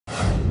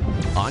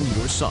On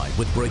your side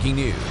with breaking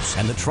news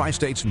and the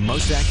Tri-State's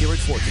most accurate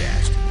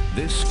forecast.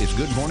 This is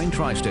Good Morning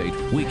Tri-State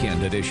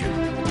Weekend Edition.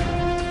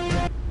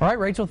 All right,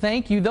 Rachel,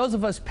 thank you. Those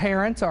of us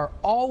parents are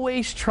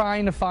always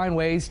trying to find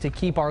ways to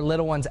keep our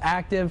little ones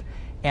active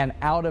and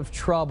out of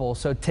trouble.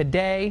 So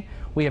today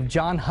we have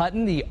John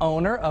Hutton, the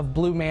owner of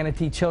Blue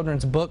Manatee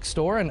Children's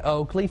Bookstore in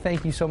Oakley.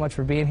 Thank you so much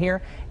for being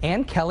here.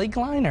 And Kelli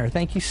Gleiner,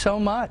 thank you so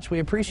much. We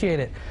appreciate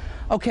it.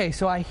 Okay,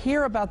 so I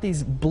hear about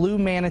these Blue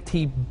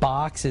Manatee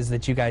boxes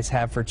that you guys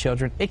have for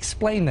children.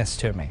 Explain this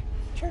to me.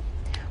 Sure.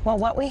 Well,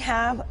 what we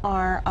have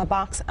are a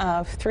box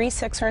of 3,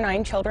 6, or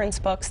 9 children's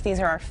books. These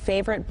are our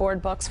favorite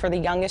board books for the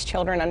youngest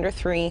children under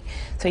 3.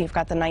 So you've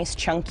got the nice,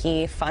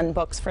 chunky, fun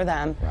books for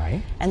them.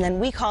 Right. And then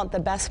we call it the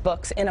best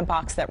books in a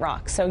box that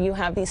rocks. So you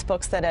have these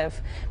books that have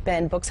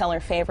been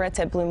bookseller favorites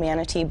at Blue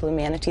Manatee. Blue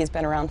Manatee has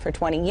been around for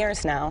 20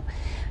 years now.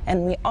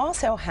 And we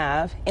also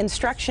have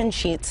instruction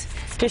sheets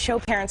to show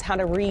parents how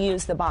to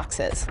reuse the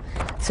boxes.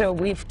 So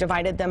we've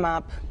divided them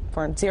up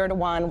for 0 to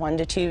 1, 1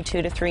 to 2,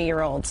 2 to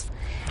 3-year-olds.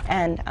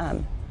 And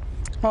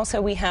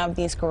also we have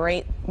these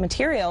great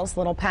materials,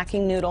 little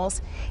packing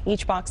noodles.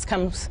 Each box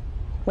comes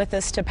with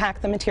this to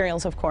pack the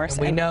materials, of course.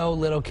 We know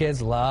little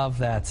kids love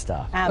that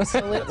stuff.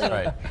 Absolutely. That's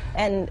right.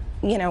 And,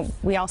 you know,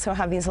 we also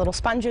have these little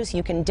sponges.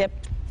 You can dip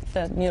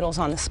the noodles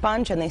on the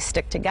sponge and they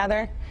stick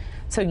together.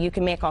 So you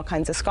can make all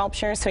kinds of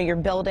sculptures. So you're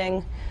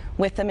building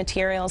with the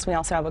materials. We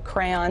also have a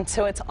crayon.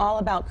 So it's all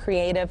about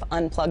creative,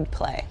 unplugged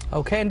play.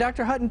 Okay, and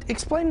Dr. Hutton,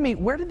 explain to me,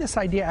 where did this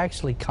idea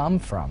actually come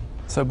from?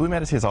 So Blue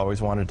Manatee has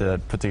always wanted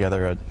to put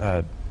together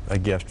a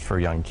gift for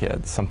young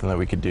kids, something that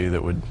we could do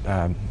that would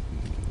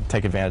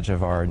take advantage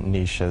of our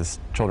niche as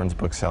children's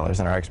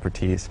booksellers and our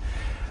expertise.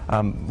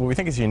 What we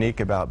think is unique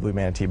about Blue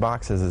Manatee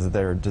boxes is that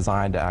they're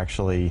designed to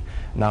actually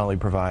not only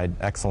provide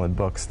excellent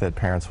books that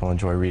parents will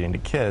enjoy reading to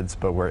kids,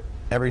 but where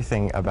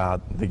everything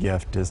about the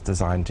gift is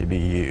designed to be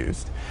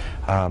used.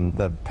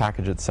 The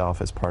package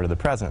itself is part of the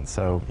present,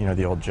 so you know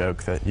the old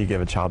joke that you give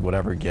a child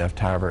whatever gift,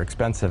 however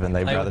expensive, and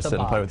they'd rather sit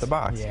and play with the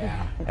box.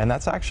 Yeah. And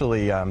that's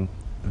actually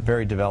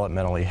very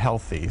developmentally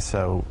healthy.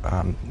 So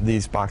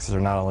these boxes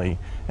are not only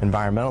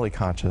environmentally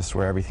conscious,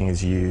 where everything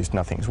is used,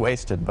 nothing's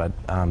wasted, but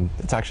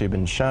it's actually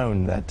been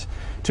shown that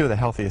 2 of the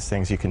healthiest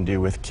things you can do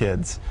with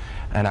kids,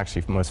 and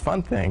actually most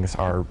fun things,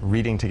 are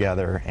reading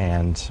together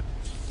and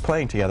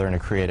playing together in a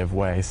creative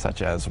way,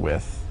 such as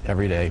with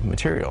everyday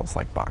materials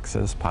like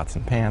boxes, pots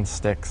and pans,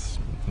 sticks,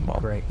 well,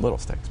 Great. little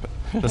sticks, but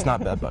just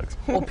not bedbugs.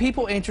 Well,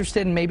 people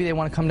interested and maybe they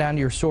want to come down to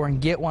your store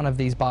and get one of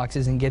these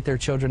boxes and get their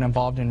children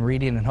involved in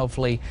reading and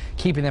hopefully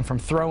keeping them from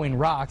throwing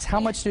rocks. How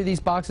much do these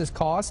boxes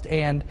cost,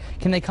 and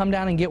can they come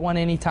down and get one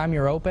anytime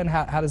you're open?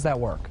 How does that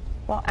work?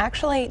 Well,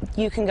 actually,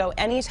 you can go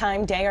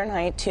anytime, day or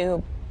night,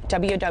 to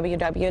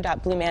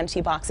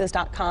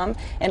www.bluemanateeboxes.com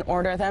and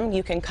order them.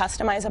 You can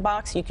customize a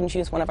box. You can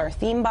choose one of our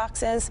theme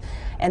boxes,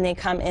 and they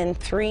come in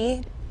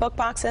 3 book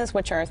boxes,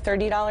 which are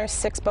 $30,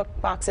 6 book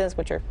boxes,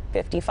 which are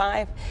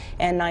 $55,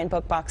 and 9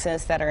 book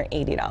boxes that are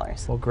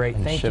 $80. Well, great.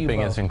 And Thank you both.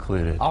 shipping is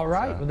included. All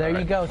right. So, Well, there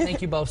you go.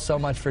 Thank you both so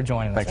much for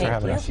joining us. Thanks for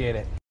having us. Appreciate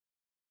it.